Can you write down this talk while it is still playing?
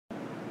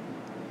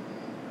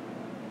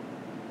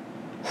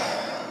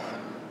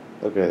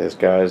Look at this,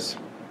 guys.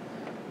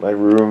 My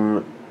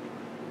room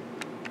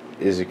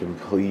is a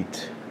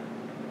complete,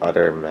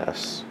 utter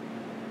mess.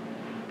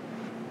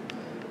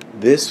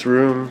 This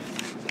room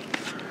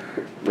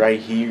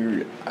right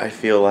here, I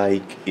feel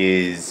like,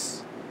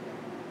 is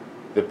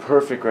the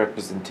perfect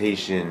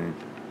representation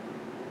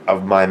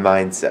of my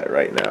mindset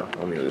right now.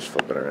 Let me just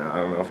flip it around. I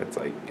don't know if it's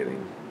like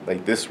getting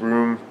like this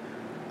room.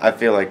 I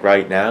feel like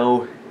right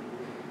now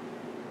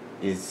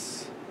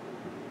is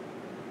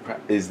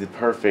the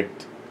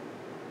perfect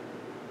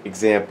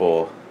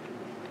example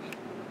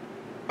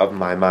of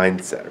my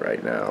mindset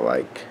right now.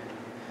 Like,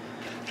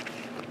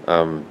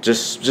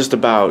 just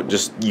about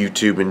just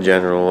YouTube in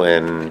general,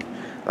 and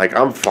like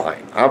I'm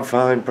fine. I'm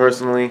fine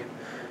personally,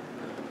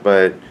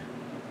 but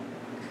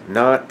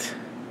not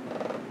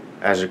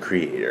as a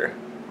creator.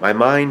 My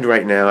mind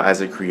right now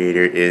as a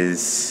creator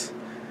is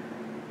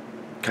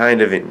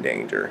kind of in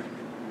danger,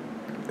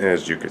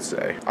 as you could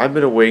say. I've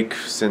been awake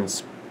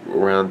since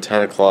around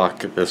 10 o'clock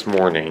this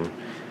morning.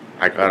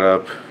 I got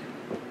up,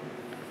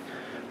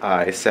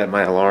 I set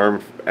my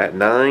alarm at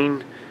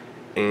 9,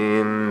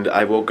 and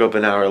I woke up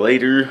an hour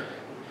later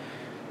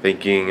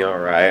thinking,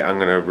 alright, I'm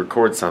gonna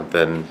record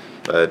something,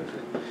 but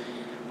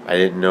I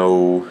didn't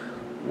know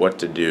what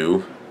to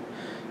do,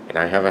 and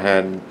I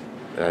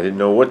didn't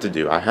know what to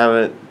do. I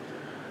haven't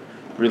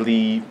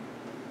really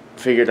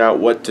figured out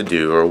what to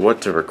do or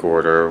what to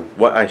record or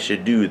what I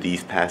should do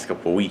these past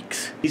couple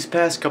weeks. These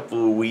past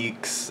couple of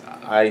weeks,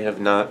 I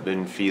have not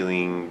been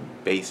feeling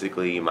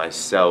basically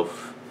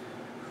myself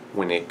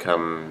when it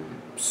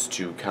comes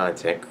to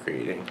content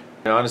creating.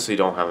 I honestly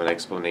don't have an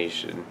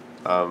explanation.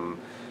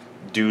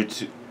 Due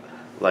to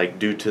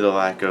the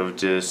lack of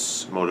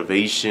just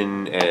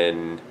motivation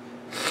and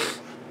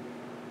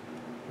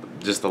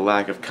just the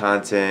lack of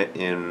content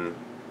and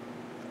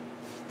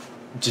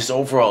just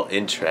overall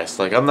interest.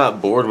 Like, I'm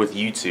not bored with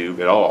YouTube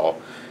at all.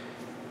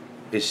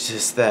 It's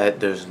just that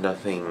there's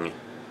nothing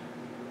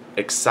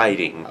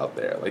exciting out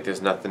there. Like,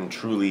 there's nothing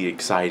truly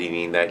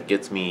exciting that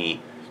gets me,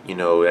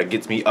 that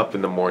gets me up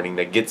in the morning,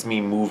 that gets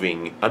me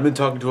moving. I've been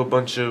talking to a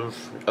bunch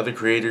of other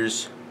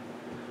creators,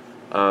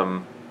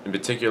 in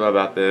particular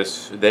about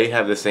this. They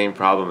have the same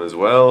problem as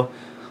well.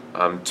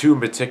 Two in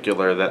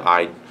particular that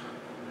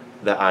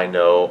I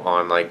know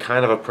on like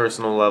kind of a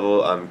personal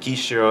level,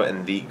 Kishiro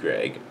and The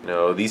Greg.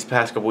 These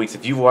past couple weeks,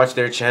 if you've watched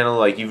their channel,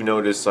 like, you've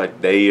noticed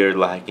like they are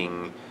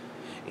lacking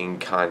in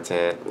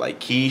content.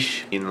 Like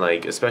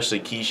especially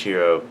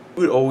Kishiro,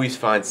 he would always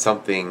find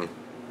something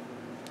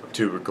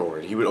to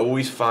record. He would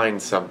always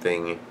find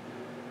something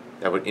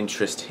that would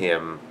interest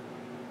him.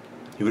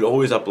 He would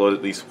always upload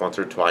at least once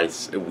or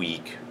twice a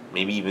week,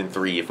 maybe even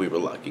 3 if we were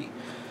lucky.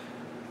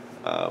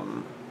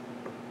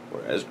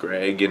 Whereas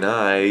Greg and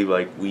I,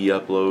 like, we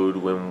upload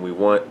when we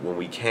want, when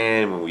we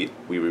can,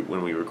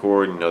 when we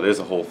record. There's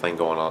a whole thing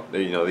going on.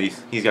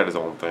 He's got his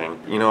own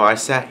thing. I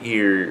sat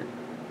here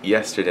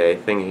yesterday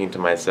thinking to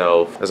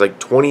myself, I was like,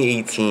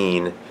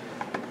 2018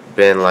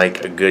 been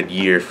like a good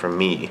year for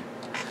me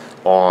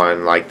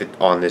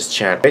on this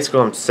channel. Basically,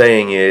 what I'm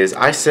saying is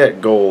I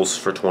set goals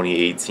for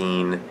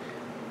 2018,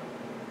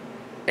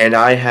 and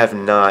I have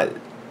not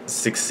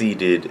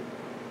succeeded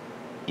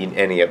in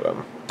any of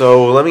them.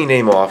 So let me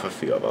name off a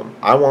few of them.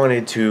 I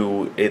wanted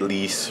to at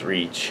least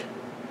reach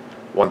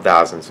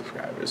 1,000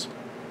 subscribers.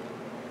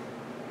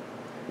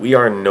 We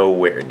are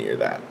nowhere near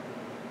that.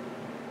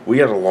 We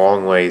got a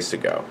long ways to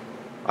go.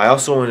 I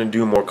also want to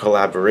do more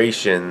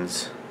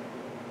collaborations,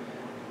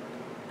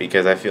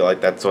 because I feel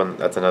like that's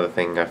another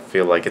thing I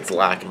feel like it's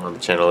lacking on the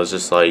channel, is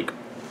just like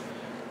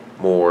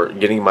more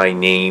getting my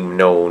name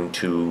known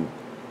to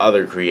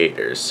other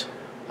creators.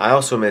 I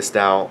also missed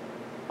out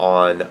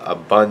on a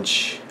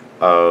bunch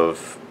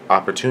of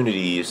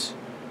opportunities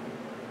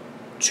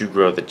to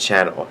grow the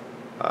channel.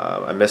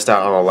 I missed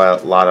out on a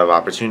lot of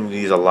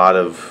opportunities, a lot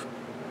of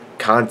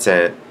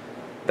content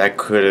that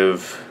could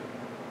have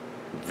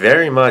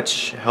very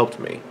much helped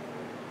me.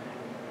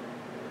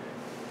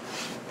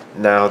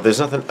 Now, there's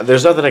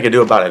nothing I can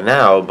do about it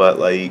now, but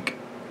like,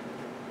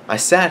 I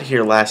sat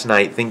here last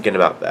night thinking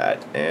about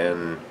that,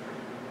 and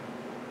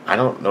I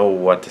don't know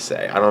what to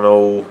say. I don't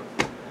know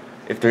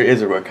if there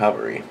is a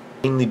recovery.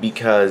 Mainly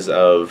because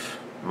of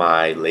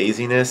my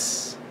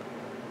laziness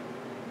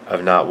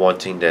of not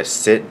wanting to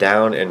sit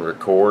down and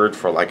record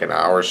for like an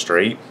hour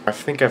straight. I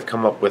think I've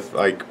come up with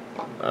like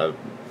I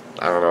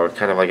don't know,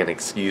 kind of like an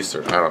excuse,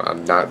 or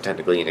I'm not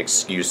technically an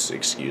excuse,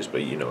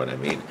 but you know what I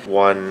mean.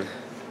 One,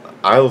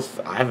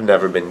 I've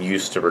never been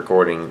used to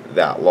recording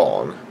that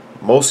long.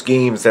 Most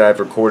games that I've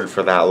recorded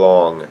for that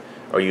long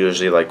are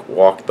usually like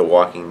The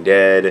Walking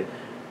Dead,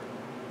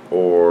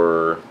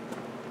 or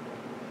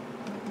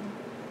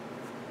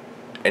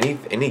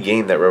any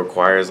game that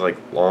requires like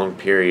long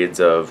periods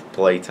of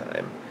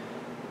playtime.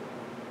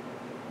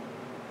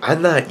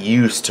 I'm not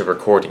used to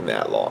recording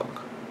that long,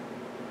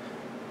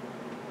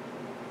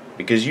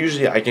 because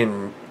usually I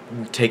can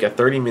take a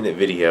 30-minute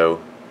video,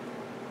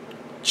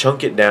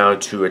 chunk it down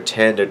to a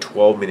 10 to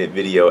 12-minute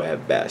video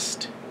at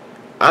best,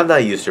 I'm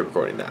not used to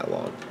recording that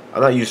long.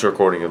 I'm not used to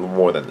recording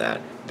more than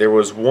that. There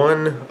was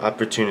one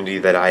opportunity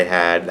that I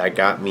had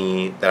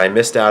that I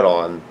missed out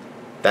on,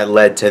 that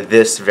led to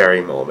this very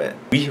moment.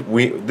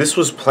 This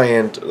was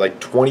planned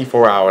like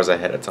 24 hours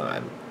ahead of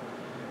time.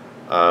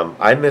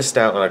 I missed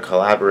out on a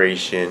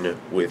collaboration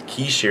with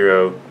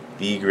Keyshiro,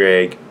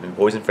 D-Greg, and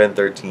Poison Friend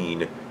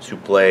 13 to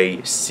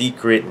play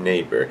Secret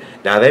Neighbor.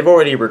 Now, they've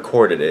already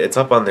recorded it. It's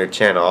up on their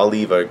channel. I'll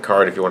leave a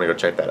card if you want to go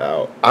check that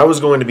out. I was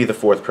going to be the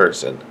fourth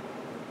person.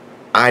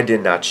 I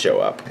did not show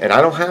up. And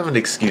I don't have an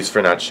excuse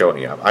for not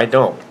showing up. I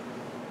don't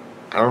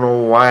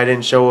know why I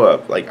didn't show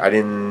up. Like, I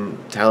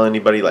didn't tell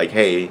anybody, like,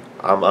 hey,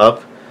 I'm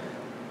up.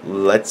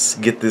 Let's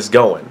get this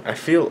going. I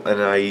feel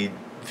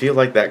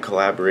like that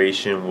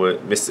collaboration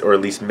or at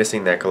least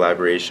missing that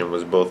collaboration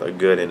was both a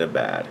good and a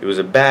bad. It was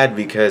a bad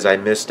because I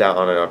missed out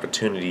on an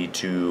opportunity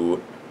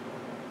to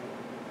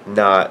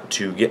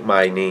get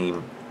my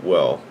name,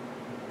 well,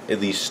 at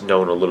least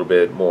known a little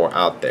bit more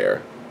out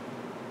there,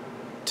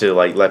 to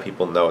like let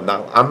people know.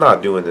 I'm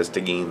not doing this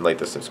to gain like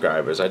the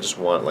subscribers. I just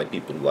want like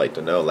people to like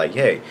to know, like,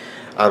 hey,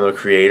 I'm a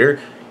creator.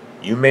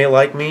 You may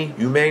like me,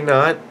 you may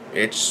not.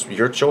 It's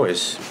your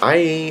choice.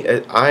 I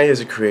as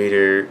a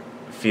creator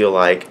feel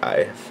like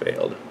I have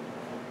failed.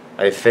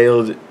 I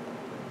failed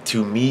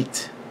to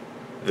meet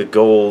the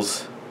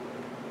goals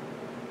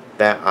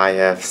that I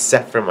have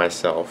set for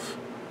myself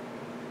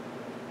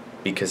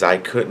because I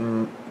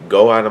couldn't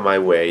go out of my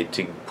way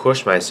to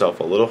push myself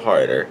a little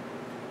harder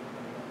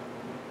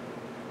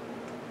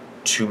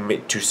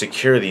to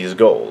secure these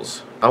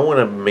goals. I want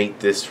to make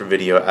this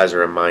video as a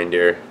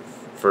reminder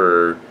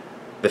for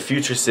the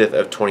future Sith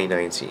of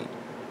 2019.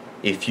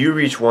 If you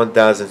reach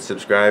 1,000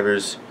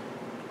 subscribers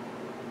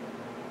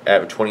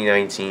at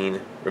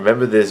 2019,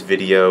 remember this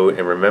video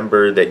and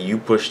remember that you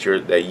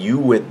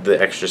went the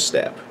extra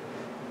step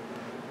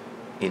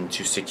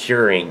into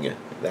securing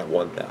that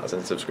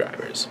 1,000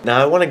 subscribers.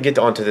 Now I want to get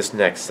onto this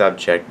next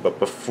subject, but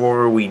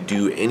before we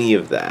do any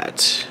of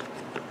that,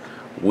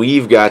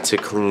 we've got to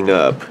clean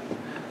up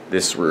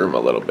this room a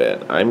little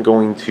bit. I'm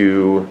going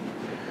to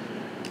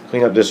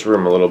clean up this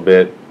room a little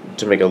bit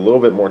to make it a little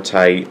bit more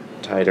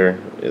tighter,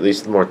 at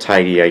least more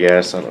tidy, I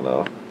guess. I don't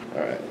know.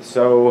 Alright,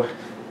 so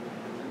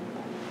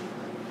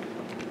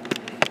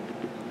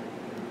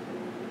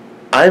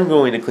I'm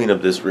going to clean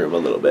up this room a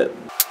little bit.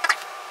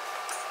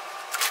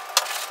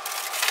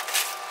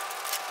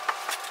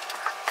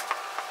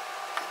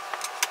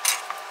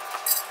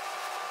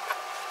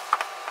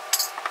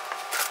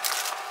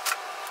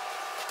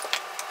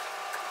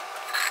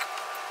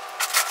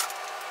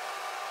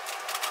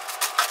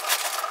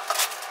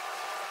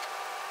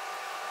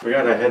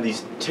 Forgot I had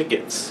these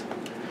tickets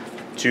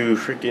to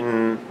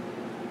freaking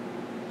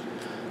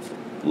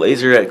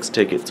Laser X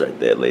tickets right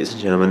there, ladies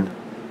and gentlemen.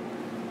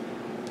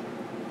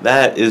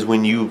 That is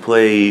when you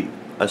play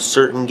a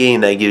certain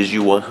game that gives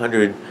you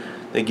 100,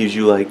 that gives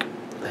you like,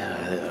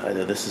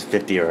 either this is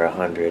 50 or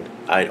 100,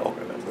 I don't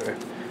remember.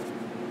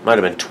 Might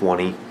have been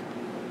 20.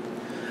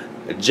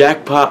 A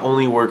jackpot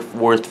only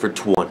worth for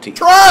 20.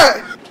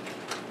 Try!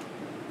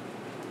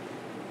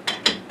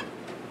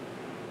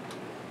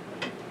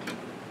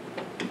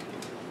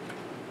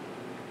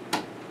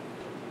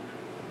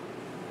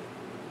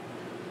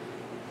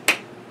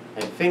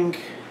 I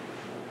think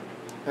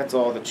that's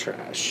all the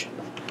trash.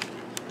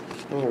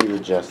 Let me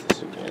readjust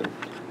this again.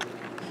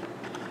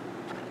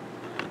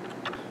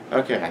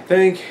 Okay, I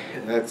think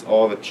that's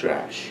all the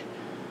trash.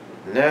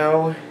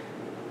 Now,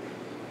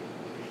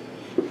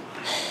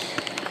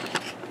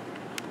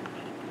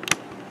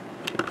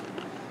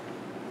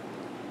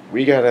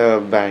 we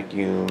gotta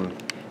vacuum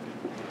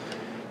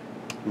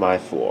my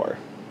floor.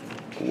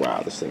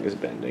 Wow, this thing is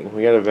bending.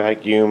 We gotta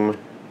vacuum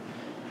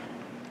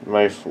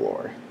my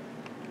floor.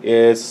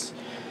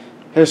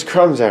 There's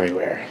crumbs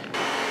everywhere.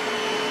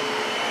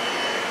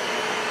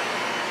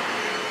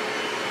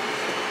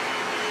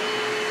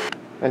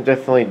 That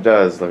definitely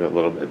does look a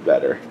little bit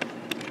better.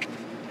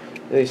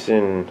 At least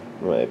in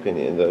my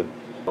opinion. The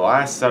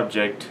last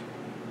subject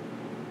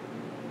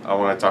I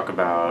want to talk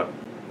about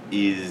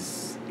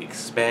is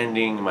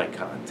expanding my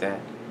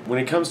content. When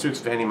it comes to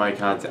expanding my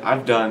content,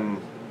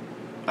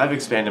 I've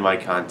expanded my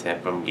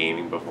content from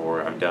gaming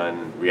before. I've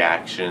done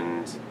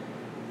reactions,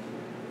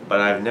 but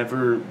I've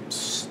never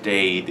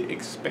stayed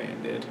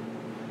expanded.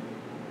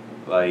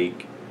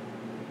 Like,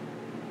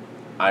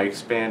 I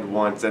expand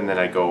once and then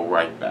I go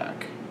right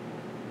back.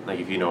 Like,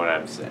 if you know what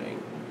I'm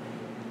saying.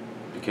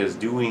 Because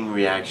doing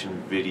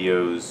reaction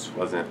videos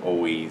wasn't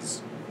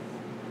always,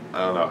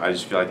 I don't know, I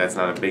just feel like that's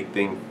not a big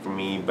thing for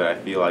me, but I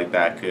feel like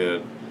that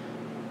could,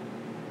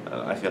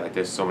 I feel like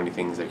there's so many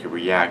things I could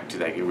react to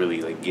that could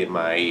really, like, get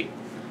my,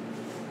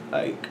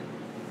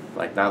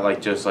 like not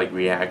like just like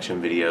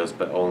reaction videos,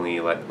 but only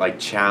like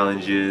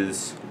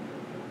challenges.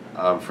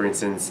 For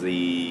instance,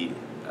 the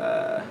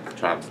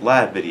Triumph's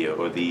Lab video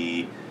or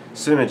the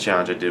Cinnamon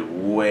Challenge I did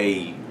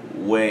way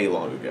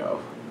long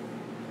ago.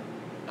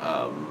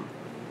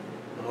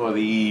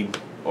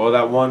 Or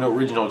that one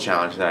original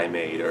challenge that I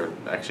made, or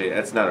actually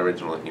that's not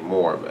original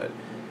anymore, but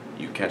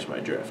you catch my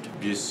drift.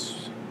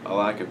 Just a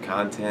lack of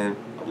content,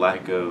 a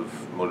lack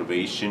of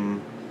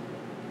motivation,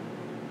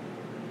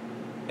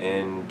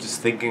 and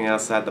just thinking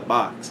outside the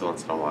box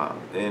once in a while,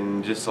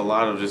 and just a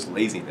lot of just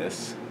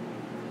laziness.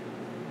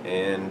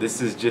 And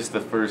this is just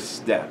the first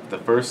step. The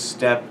first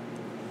step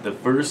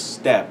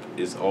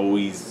is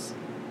always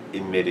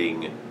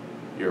admitting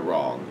your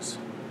wrongs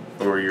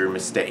or your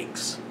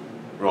mistakes.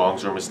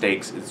 Wrongs or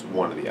mistakes, it's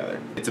one or the other.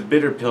 It's a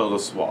bitter pill to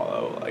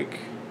swallow,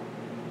 like,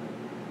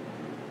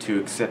 to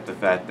accept the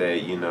fact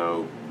that, you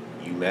know,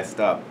 you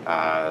messed up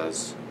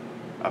as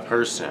a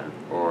person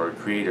or a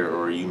creator,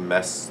 or you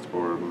messed,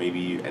 or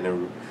maybe in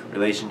a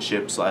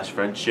relationship /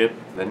 friendship.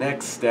 The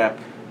next step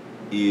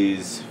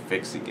is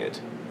fixing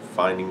it,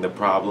 finding the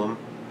problem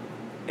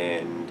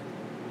and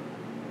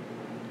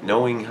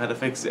knowing how to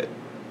fix it.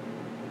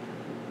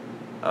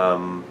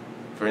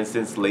 For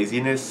instance,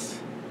 laziness.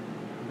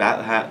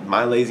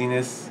 My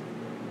laziness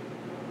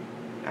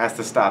has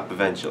to stop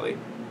eventually.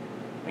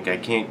 Like, I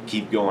can't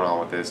keep going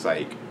on with this.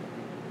 Like,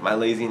 my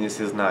laziness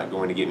is not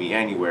going to get me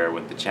anywhere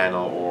with the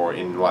channel or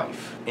in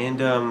life. And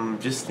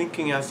just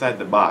thinking outside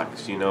the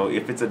box, you know,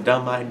 if it's a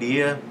dumb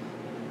idea,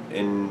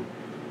 and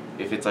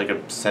if it's like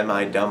a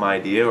semi-dumb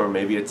idea, or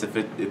maybe it's if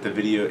a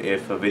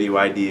video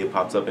idea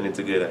pops up and it's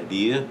a good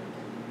idea,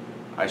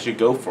 I should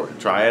go for it.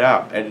 Try it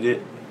out.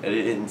 Edit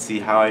it and see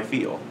how I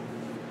feel.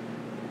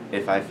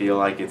 If I feel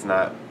like it's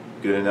not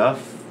good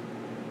enough,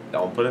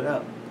 don't put it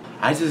up.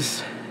 I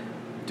just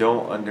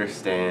don't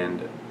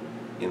understand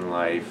in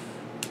life.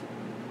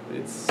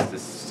 It's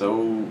just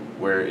so,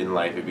 where in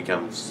life it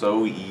becomes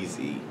so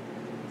easy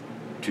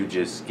to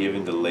just give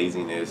into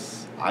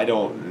laziness. I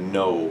don't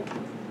know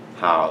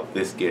how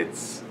this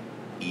gets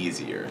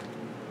easier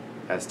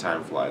as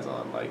time flies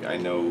on. Like, I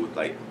know,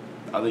 like,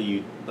 other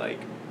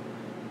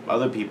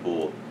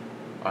people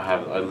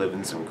are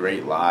living some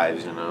great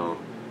lives, you know,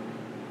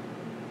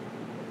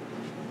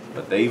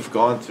 but they've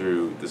gone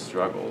through the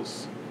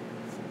struggles,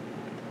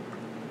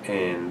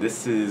 and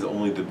this is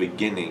only the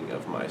beginning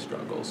of my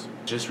struggles.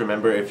 Just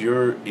remember, if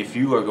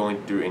you are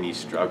going through any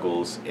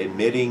struggles,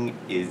 admitting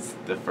is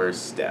the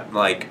first step.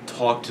 Like,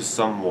 talk to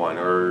someone,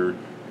 or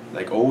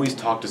like, always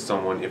talk to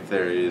someone if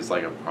there is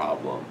like a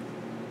problem.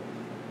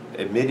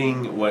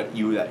 Admitting that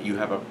you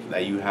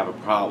have a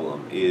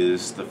problem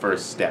is the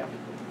first step.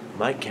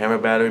 My camera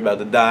battery about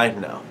to die?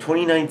 No.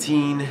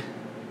 2019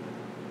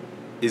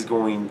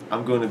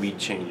 I'm going to be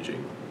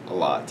changing a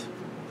lot,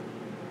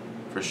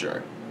 for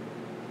sure.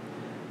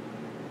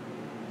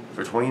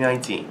 For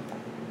 2019,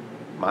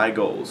 my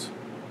goals,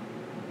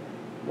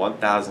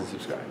 1,000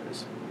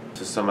 subscribers.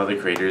 To some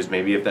other creators,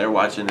 maybe if they're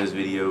watching this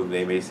video,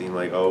 they may seem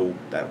like, oh,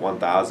 that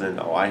 1,000,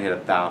 oh,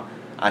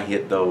 I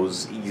hit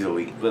those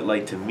easily. But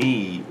like, to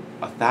me,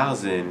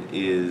 1,000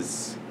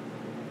 is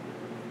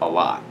a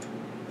lot.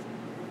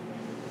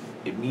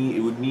 It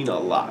would mean a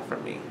lot for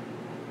me.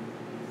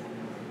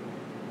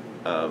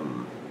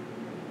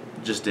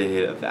 Just to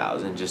hit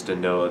 1,000, just to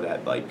know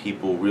that, like,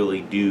 people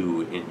really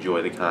do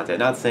enjoy the content.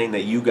 Not saying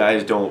that you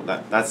guys don't,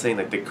 not saying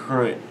that the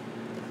current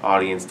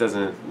audience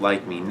doesn't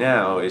like me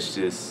now. It's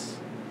just,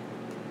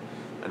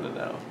 I don't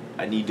know.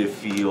 I need to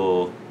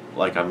feel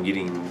like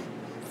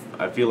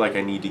I feel like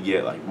I need to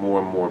get, like, more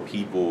and more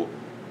people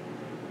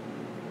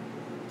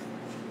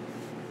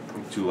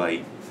to,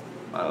 like,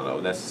 I don't know,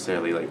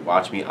 necessarily, like,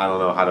 watch me. I don't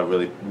know how to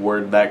really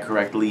word that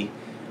correctly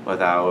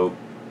without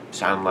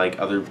sounding like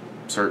other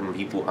certain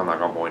people. I'm not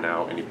gonna point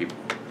out any people,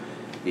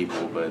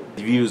 but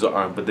the views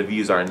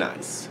are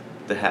nice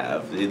to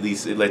have. At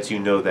least it lets you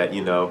know that,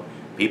 you know,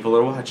 people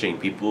are watching.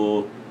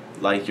 People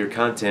like your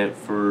content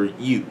for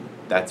you.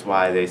 That's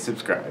why they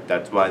subscribe.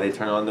 That's why they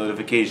turn on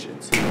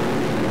notifications.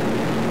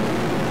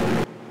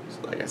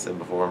 So like I said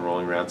before, I'm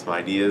rolling around some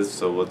ideas,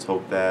 so let's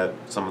hope that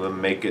some of them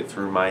make it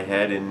through my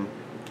head and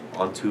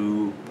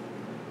onto,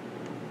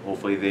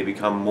 hopefully they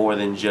become more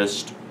than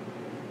just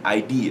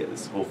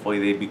ideas. Hopefully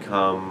they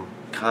become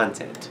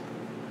content.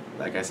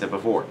 Like I said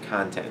before,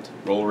 content.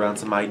 Roll around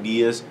some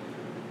ideas,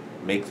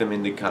 make them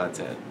into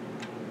content,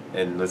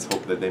 and let's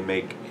hope that they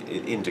make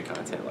it into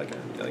content, like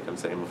I'm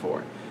saying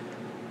before.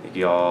 Thank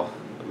y'all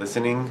for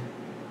listening.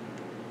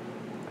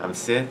 I'm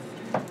Sith.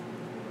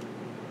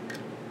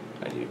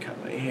 I need to cut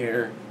my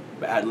hair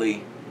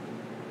badly,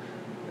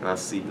 and I'll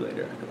see you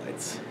later,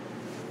 Acolytes.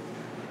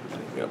 I'm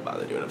not even gonna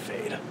bother doing a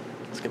fade. I'm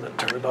just gonna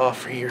turn it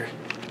off here.